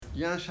Il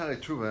y a un Sharet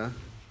Tshuva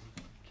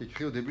qui est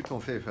écrit au début de son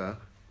Sefer,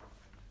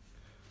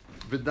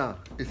 Veda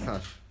et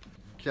sache,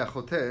 qui a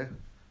choté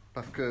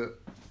parce que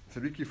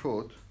celui qui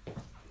faute,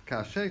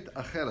 quand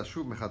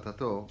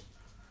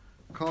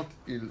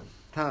il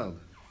tarde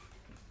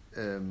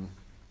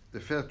de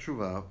faire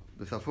Tshuva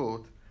de sa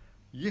faute,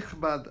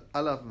 Yichbad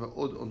alav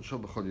me'od onsho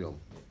b'chol yom.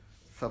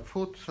 Sa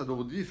faute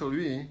s'alourdit sur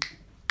lui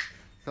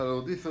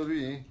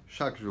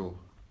chaque jour.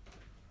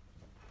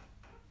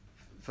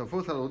 Sa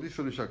faute s'alourdit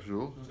sur lui chaque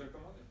jour.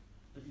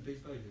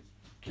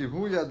 Qui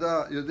hu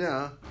yada,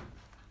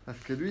 parce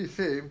que lui il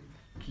sait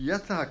qu'il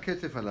yatsa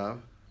haketef alav,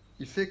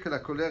 il sait que la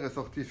colère est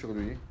sortie sur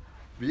lui.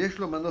 V'yesh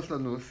lo manos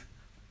lanus,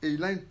 et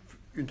il a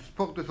une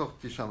porte de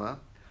sortie shama.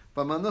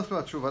 Va manos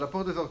lo tshuva, la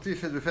porte de sortie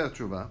c'est de faire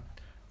tshuva.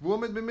 Vous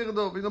omet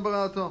bemirdo,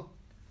 v'inobarato.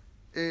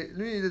 Et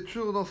lui il est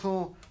toujours dans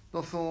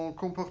son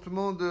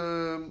comportement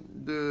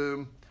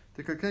de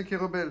quelqu'un qui est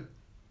rebelle,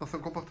 dans son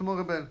comportement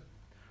rebelle.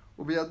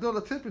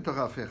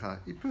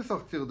 Il peut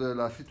sortir de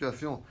la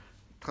situation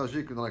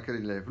tragique dans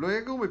laquelle il est.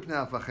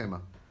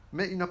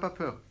 Mais il n'a pas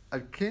peur.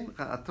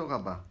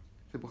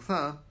 C'est pour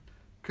ça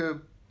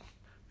que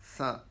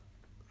sa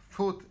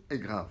faute est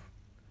grave.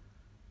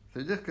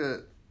 C'est-à-dire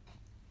que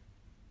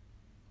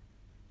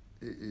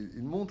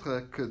il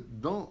montre que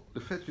dans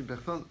le fait qu'une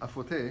personne a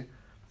fauté,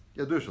 il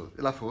y a deux choses.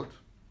 La faute,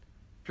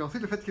 puis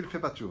ensuite le fait qu'il ne fait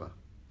pas de tchouva.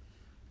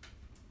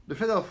 Le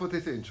fait d'avoir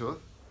fauté, c'est une chose.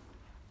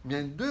 Mais il y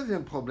a un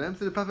deuxième problème,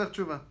 c'est de ne pas faire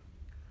tchouva.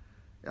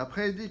 Et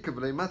après, il dit que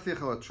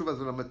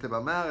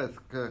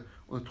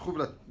on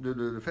trouve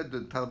le fait de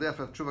tarder à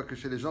faire tchouva que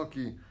chez les gens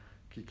qui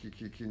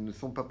ne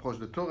sont pas proches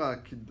de Torah,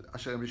 il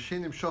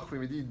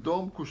dit ils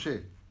dorment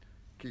couchés.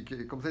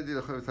 Comme ça, il dit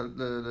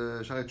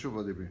le Sharet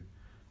Tchouva au début.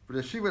 Ils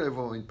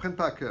ne prennent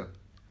pas à cœur.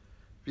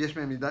 Ils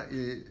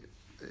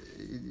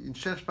ne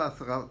cherchent pas à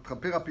se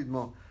rattraper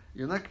rapidement.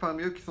 Il y en a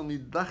parmi eux qui sont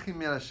nidachim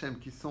el Hashem,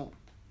 qui sont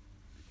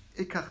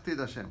écartés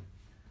d'Hashem.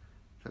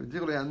 Ça veut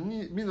dire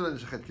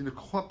qui ne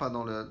croit pas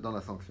dans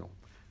la sanction.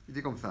 Il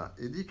dit comme ça.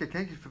 Il dit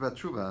quelqu'un qui ne fait pas de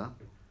tchouva,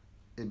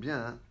 eh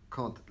bien,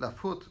 quand la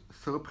faute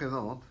se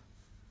représente,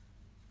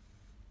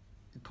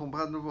 il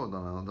tombera de nouveau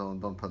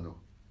dans le panneau.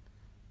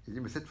 Il dit,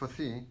 mais cette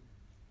fois-ci,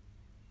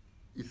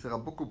 il sera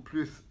beaucoup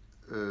plus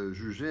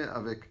jugé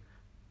avec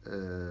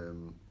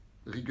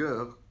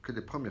rigueur que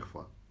les premières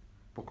fois.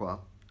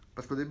 Pourquoi?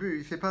 Parce qu'au début, il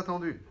ne s'est pas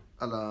attendu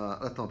à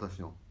la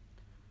tentation.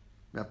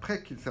 Mais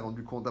après qu'il s'est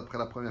rendu compte, après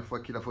la première fois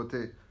qu'il a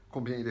fauté,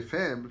 combien il est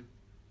faible,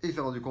 et il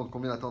s'est rendu compte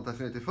combien la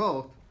tentation était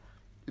forte,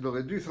 il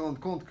aurait dû se rendre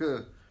compte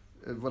que,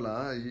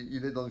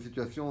 il est dans une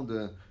situation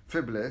de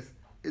faiblesse,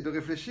 et de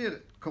réfléchir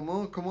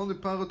comment ne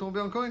pas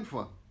retomber encore une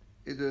fois,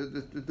 et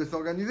de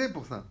s'organiser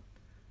pour ça,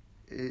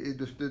 et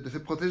de se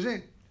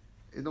protéger.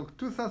 Et donc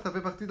tout ça, ça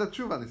fait partie de la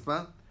tchouva, n'est-ce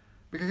pas?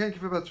 Mais quelqu'un qui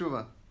ne fait pas de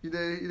tchouva, il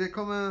est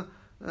comme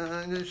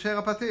une chair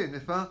à pâté,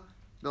 n'est-ce pas?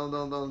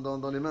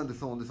 Dans les mains de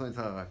son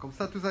Yitzhara. Comme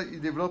ça, tout ça, il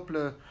développe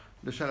le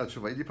Sharet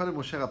Tchouva. Il ne dit pas le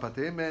mot chair à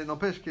pâté, mais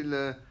n'empêche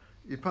qu'il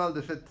parle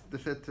de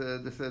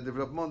ce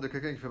développement de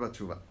quelqu'un qui fait pas de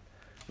Tchouva.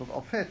 Donc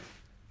en fait,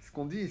 ce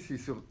qu'on dit ici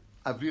sur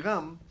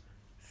Aviram,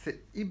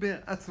 c'est Iber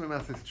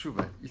Atzmema, c'est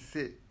Tchouva. Il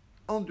s'est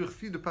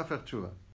endurci de ne pas faire Tchouva.